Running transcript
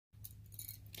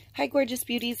Hi gorgeous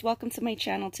beauties, welcome to my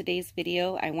channel. Today's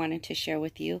video I wanted to share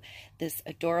with you this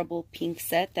adorable pink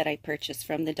set that I purchased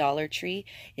from the Dollar Tree.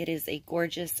 It is a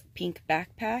gorgeous pink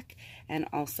backpack and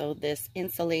also this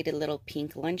insulated little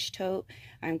pink lunch tote.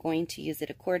 I'm going to use it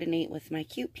to coordinate with my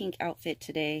cute pink outfit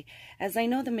today, as I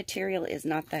know the material is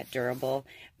not that durable,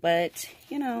 but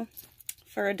you know,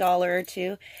 for $1 or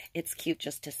 $2 it's cute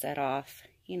just to set off.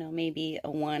 You know, maybe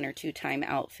a 1 or 2 time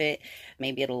outfit.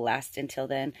 Maybe it'll last until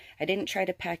then. I didn't try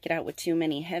to pack it out with too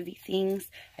many heavy things.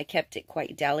 I kept it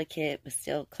quite delicate, but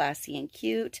still classy and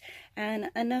cute, and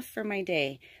enough for my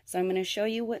day. So I'm going to show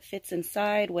you what fits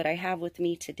inside, what I have with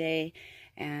me today,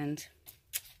 and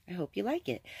I hope you like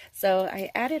it. So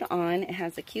I added on, it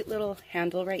has a cute little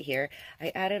handle right here.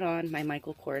 I added on my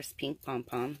Michael Kors pink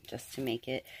pom-pom just to make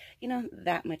it, you know,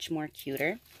 that much more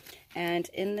cuter. And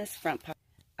in this front pocket,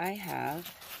 I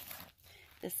have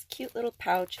this cute little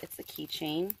pouch. It's a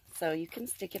keychain, so you can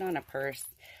stick it on a purse.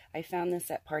 I found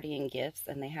this at Party and Gifts,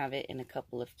 and they have it in a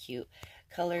couple of cute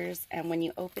colors. And when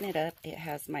you open it up, it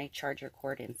has my charger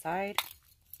cord inside.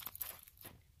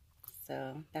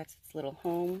 So that's its little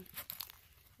home.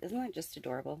 Isn't that just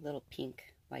adorable? Little pink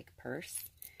like purse.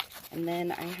 And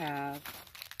then I have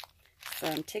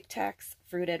some Tic Tacs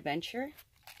Fruit Adventure.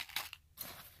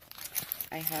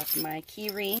 I have my key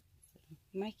ring.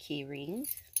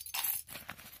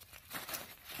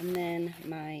 And then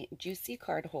my juicy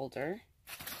card holder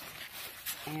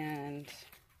and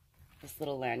this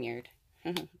little lanyard.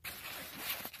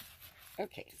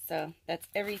 Okay, so that's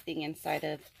everything inside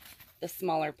of the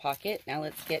smaller pocket. Now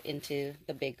let's get into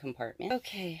the big compartment.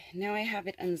 Okay, now I have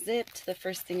it unzipped. The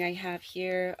first thing I have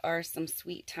here are some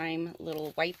Sweet Time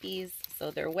little wipies.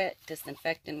 So they're wet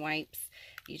disinfectant wipes.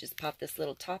 You just pop this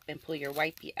little top and pull your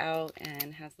wipey out,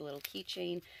 and has a little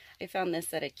keychain. I found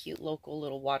this at a cute local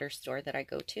little water store that I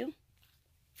go to.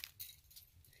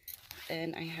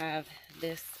 Then I have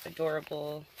this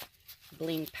adorable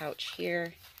bling pouch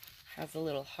here. Has a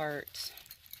little heart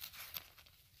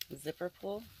zipper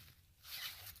pull.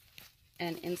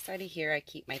 And inside of here I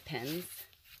keep my pens.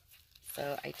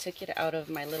 So I took it out of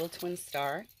my little twin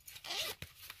star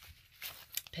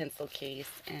pencil case,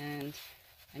 and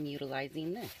I'm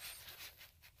utilizing this.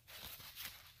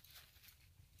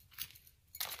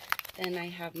 Then I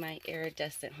have my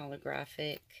iridescent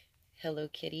holographic Hello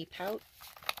Kitty pouch.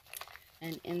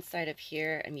 And inside of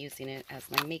here, I'm using it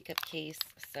as my makeup case.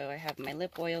 So I have my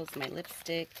lip oils, my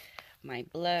lipstick, my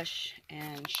blush,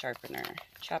 and sharpener.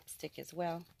 Chopstick as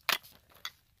well.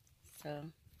 So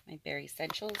my bare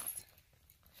essentials.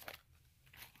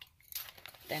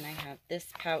 Then I have this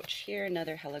pouch here,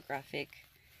 another holographic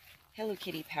Hello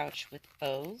Kitty pouch with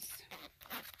bows.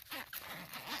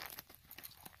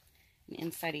 And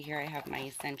inside of here I have my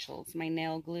essentials, my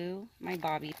nail glue, my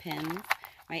bobby pins,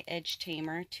 my edge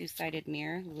tamer, two-sided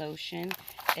mirror, lotion,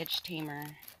 edge tamer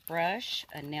brush,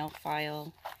 a nail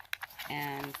file,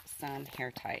 and some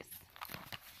hair ties.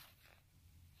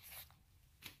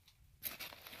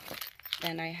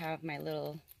 Then I have my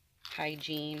little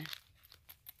hygiene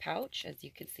pouch. As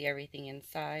you can see, everything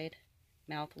inside.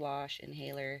 Mouthwash,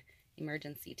 inhaler,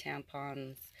 emergency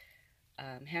tampons,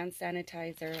 hand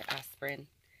sanitizer, aspirin,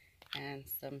 and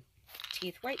some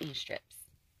teeth whitening strips.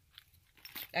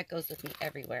 That goes with me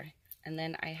everywhere. And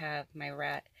then I have my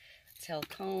rat tail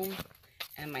comb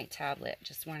and my tablet.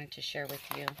 Just wanted to share with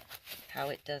you how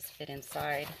it does fit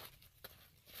inside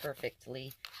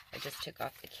perfectly. I just took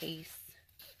off the case,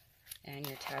 and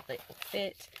your tablet will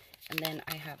fit. And then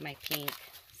I have my pink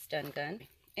stun gun.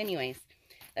 Anyways,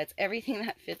 that's everything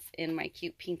that fits in my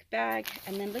cute pink bag.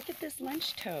 And then look at this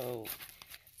lunch tote.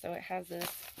 So it has this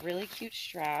really cute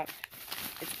strap.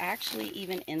 It's actually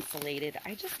even insulated.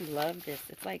 I just love this.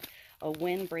 It's like a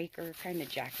windbreaker kind of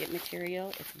jacket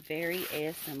material. It's very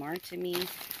ASMR to me.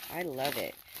 I love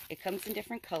it. It comes in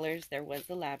different colors. There was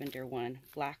the lavender one,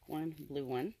 black one, blue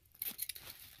one.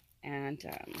 And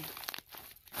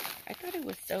I thought it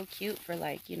was so cute for,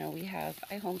 like, you know,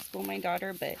 I homeschool my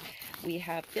daughter, but we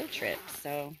have field trips.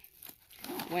 So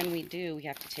when we do, we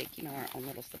have to take, you know, our own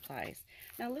little supplies.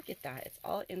 Now look at that. It's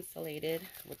all insulated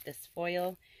with this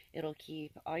foil. It'll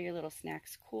keep all your little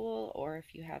snacks cool, or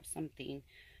if you have something,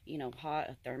 you know, hot,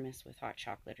 a thermos with hot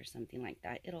chocolate or something like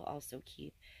that, it'll also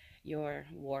keep your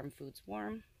warm foods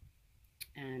warm.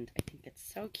 And I think it's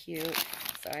so cute.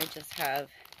 So I just have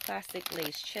classic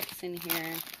Lay's chips in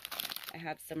here. I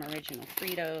have some original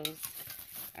Fritos.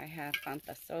 I have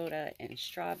Fanta soda in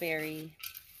strawberry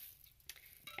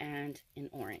and in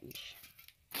orange.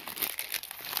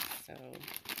 So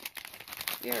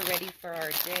we are ready for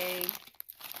our day.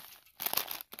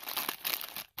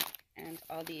 And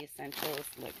all the essentials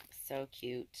look so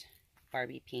cute.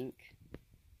 Barbie pink.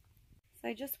 So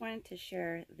I just wanted to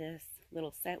share this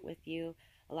little set with you.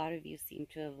 A lot of you seem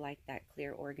to have liked that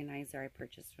clear organizer I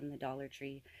purchased from the Dollar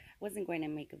Tree. I wasn't going to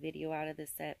make a video out of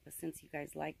this set, but since you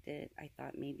guys liked it, I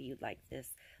thought maybe you'd like this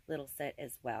little set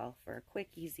as well for a quick,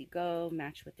 easy go,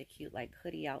 match with a cute like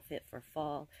hoodie outfit for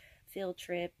fall, field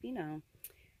trip, you know.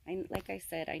 Like I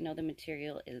said, I know the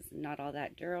material is not all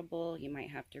that durable. You might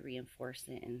have to reinforce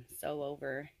it and sew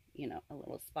over, you know, a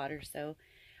little spot or so.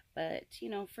 But, you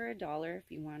know, for $1, if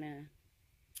you want to,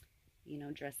 you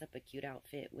know, dress up a cute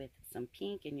outfit with some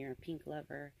pink and you're a pink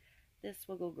lover, this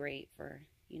will go great for,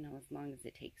 you know, as long as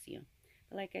it takes you.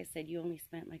 But like I said, you only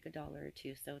spent like $1 or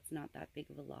 $2, so it's not that big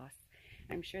of a loss.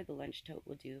 I'm sure the lunch tote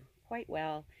will do quite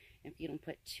well. If you don't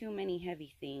put too many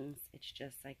heavy things, it's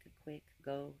just like a quick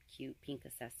go cute pink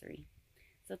accessory.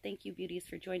 So thank you, beauties,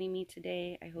 for joining me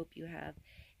today. I hope you have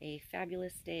a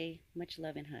fabulous day. Much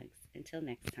love and hugs. Until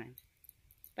next time.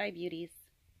 Bye, beauties.